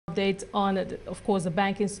Update on, of course, the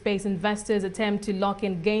banking space. Investors' attempt to lock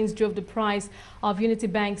in gains drove the price of Unity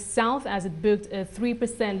Bank south as it booked a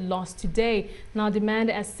 3% loss today. Now,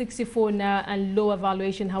 demand at 64 naira and lower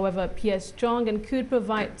valuation, however, appears strong and could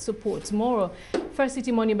provide support tomorrow. First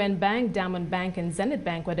City Monument Bank, Diamond Bank and Zenith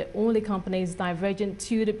Bank were the only companies divergent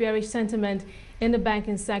to the bearish sentiment in the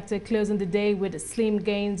banking sector, closing the day with slim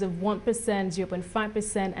gains of 1%,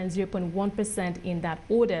 0.5% and 0.1% in that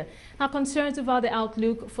order. Now, concerns about the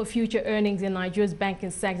outlook for future earnings in Nigeria's banking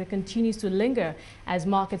sector continues to linger as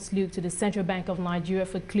markets look to the Central Bank of Nigeria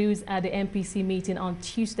for clues at the MPC meeting on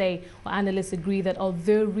Tuesday. Well, analysts agree that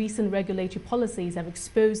although recent regulatory policies have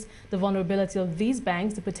exposed the vulnerability of these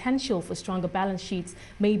banks, the potential for stronger balance sheets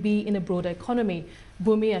may be in a broader economy.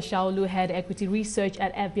 Bumi Ashaolu, head equity research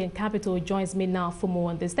at FBN Capital, joins me now for more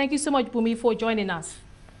on this. Thank you so much, Bumi, for joining us.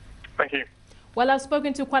 Thank you. Well, I've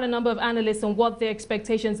spoken to quite a number of analysts on what their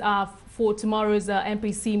expectations are for tomorrow's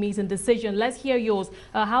MPC meeting decision. Let's hear yours.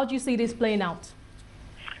 How do you see this playing out?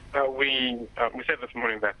 We said this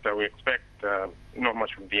morning that we expect not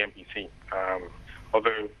much from the MPC,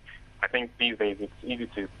 although I think these days it's easy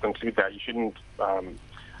to conclude that you shouldn't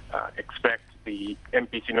expect the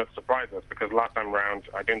MPC not to surprise us, because last time round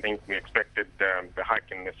I don't think we expected the hike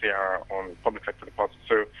in the CRR on public sector deposits.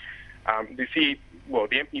 So the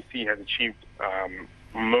MPC has achieved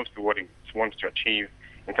most of what it wants to achieve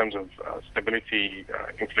in terms of stability,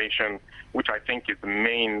 inflation, which I think is the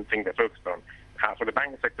main thing they're focused on. For the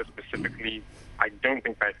banking sector specifically, I don't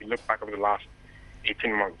think that if you look back over the last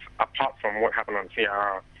 18 months, apart from what happened on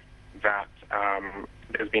CRR, that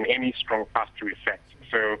there's been any strong pass-through effect.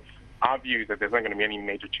 So our view is that there's not going to be any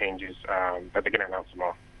major changes that they're going to announce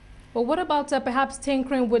tomorrow. Well, what about perhaps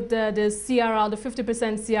tinkering with the CRR, the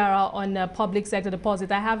 50% CRR on public sector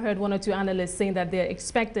deposit? I have heard one or two analysts saying that they're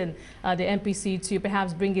expecting the MPC to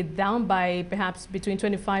perhaps bring it down by perhaps between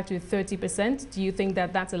 25 to 30%. Do you think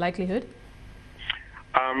that that's a likelihood?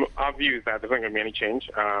 Our view is that there's not going to be any change.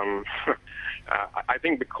 I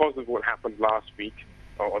think because of what happened last week,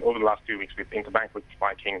 or over the last 2 weeks with interbank rates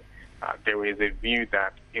spiking, there is a view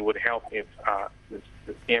that it would help if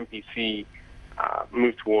the MPC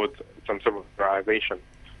move towards some sort of realization.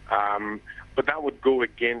 But that would go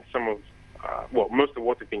against some of, most of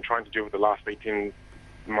what they've been trying to do over the last 18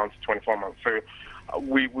 months, 24 months. So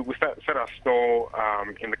we set our stall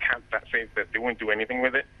in the camp that says that they won't do anything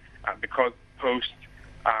with it, because post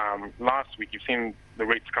last week you've seen the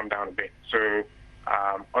rates come down a bit. So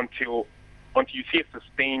until you see a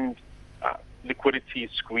sustained liquidity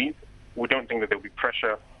squeeze, we don't think that there will be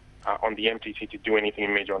pressure on the MPC to do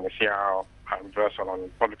anything major on the CRR reversal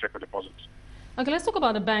on public sector deposits. Okay, let's talk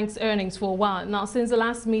about the bank's earnings for a while. Now, since the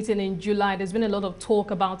last meeting in July, there's been a lot of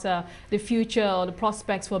talk about the future or the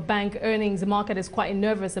prospects for bank earnings. The market is quite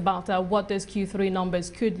nervous about what those Q3 numbers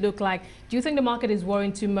could look like. Do you think the market is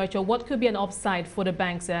worrying too much, or what could be an upside for the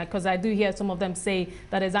banks? Because I do hear some of them say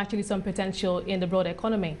that there's actually some potential in the broader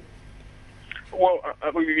economy. Well,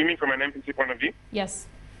 you mean from an MPC point of view? Yes.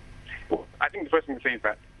 Well, I think the first thing to say is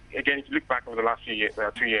that, again, if you look back over the last 2 years,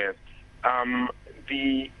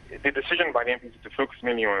 the decision by the MPC to focus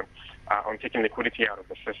mainly on taking liquidity out of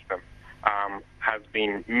the system has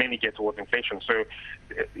been mainly geared towards inflation. So,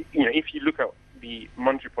 if you look at the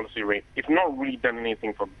monetary policy rate, it's not really done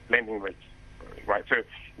anything for lending rates, right? So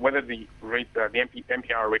whether the rate, the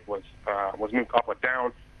MPR rate was moved up or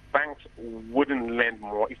down, banks wouldn't lend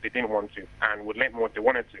more if they didn't want to, and would lend more if they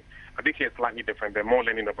wanted to. This year is slightly different. There are more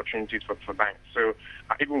lending opportunities for banks. So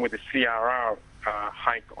even with the CRR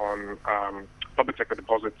hike on public sector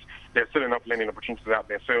deposits, there's still enough lending opportunities out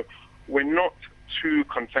there. So we're not too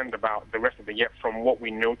concerned about the rest of the year from what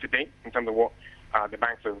we know today in terms of what the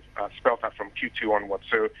banks have spelled out from Q2 onwards.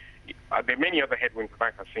 So there are many other headwinds the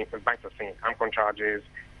banks are seeing, AMCON charges,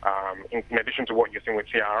 in addition to what you're seeing with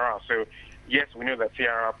CRR. So yes, we know that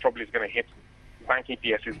CRR probably is going to hit bank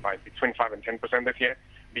EPSs by between 5 and 10% this year.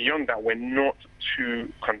 Beyond that, we're not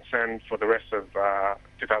too concerned for the rest of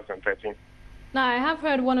 2013. Now, I have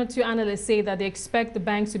heard one or two analysts say that they expect the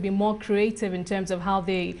banks to be more creative in terms of how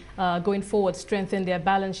they, going forward, strengthen their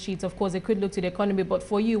balance sheets. Of course, they could look to the economy. But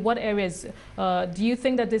for you, what areas do you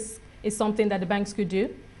think that this is something that the banks could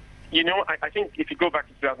do? I think if you go back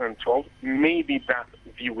to 2012, maybe that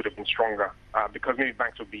view would have been stronger, because maybe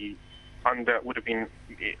banks would have been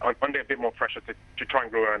under a bit more pressure to try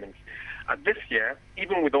and grow earnings. This year,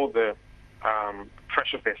 even with all the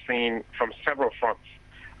pressures they're seeing from several fronts,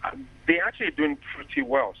 they're actually doing pretty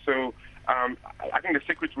well. So I think the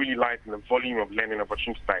secret really lies in the volume of lending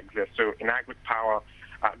opportunities that exist. So in agri-power,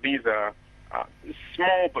 these are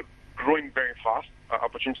small but growing very fast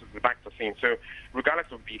opportunities the banks are seeing. So regardless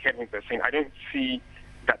of the headwinds they're seeing, I don't see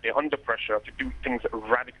that they're under pressure to do things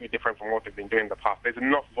radically different from what they've been doing in the past. There's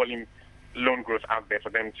enough volume loan growth out there for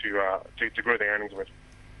them to grow their earnings with.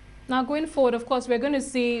 Now, going forward, of course, we're going to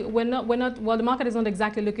see, well, the market is not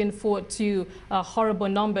exactly looking forward to horrible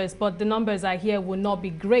numbers, but the numbers I hear will not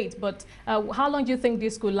be great. But how long do you think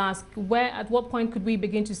this could last? At what point could we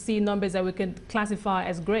begin to see numbers that we can classify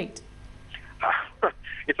as great?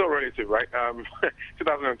 It's all relative, right?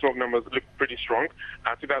 2012 numbers look pretty strong.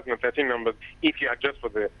 2013 numbers, if you adjust for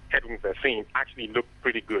the headwinds they're seeing, actually look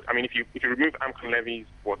pretty good. I mean, if you remove AMCON levies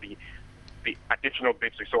or the additional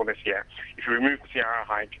bits we saw this year, if you remove the CRR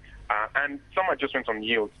hike and some adjustments on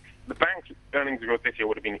yields, the bank's earnings growth this year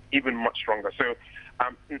would have been even much stronger. So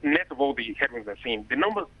net of all the headwinds they're seeing, the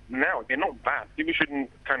numbers now, they're not bad. People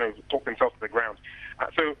shouldn't kind of talk themselves to the ground.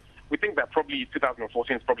 So we think that probably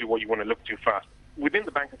 2014 is probably what you want to look to first. Within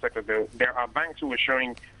the banking sector, though, there are banks who are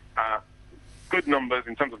showing good numbers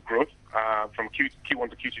in terms of growth from Q1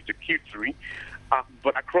 to Q2 to Q3.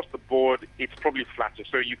 But across the board, it's probably flatter.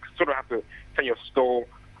 So you sort of have to set your stall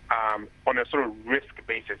on a sort of risk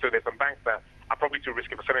basis. So there's some banks that are probably too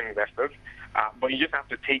risky for certain investors, but you just have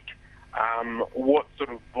to take what sort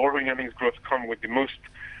of borrowing earnings growth come with the most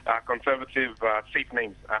conservative, safe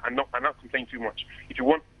names and not complain too much. If you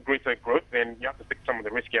want greater growth, then you have to stick to some of the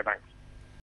riskier banks.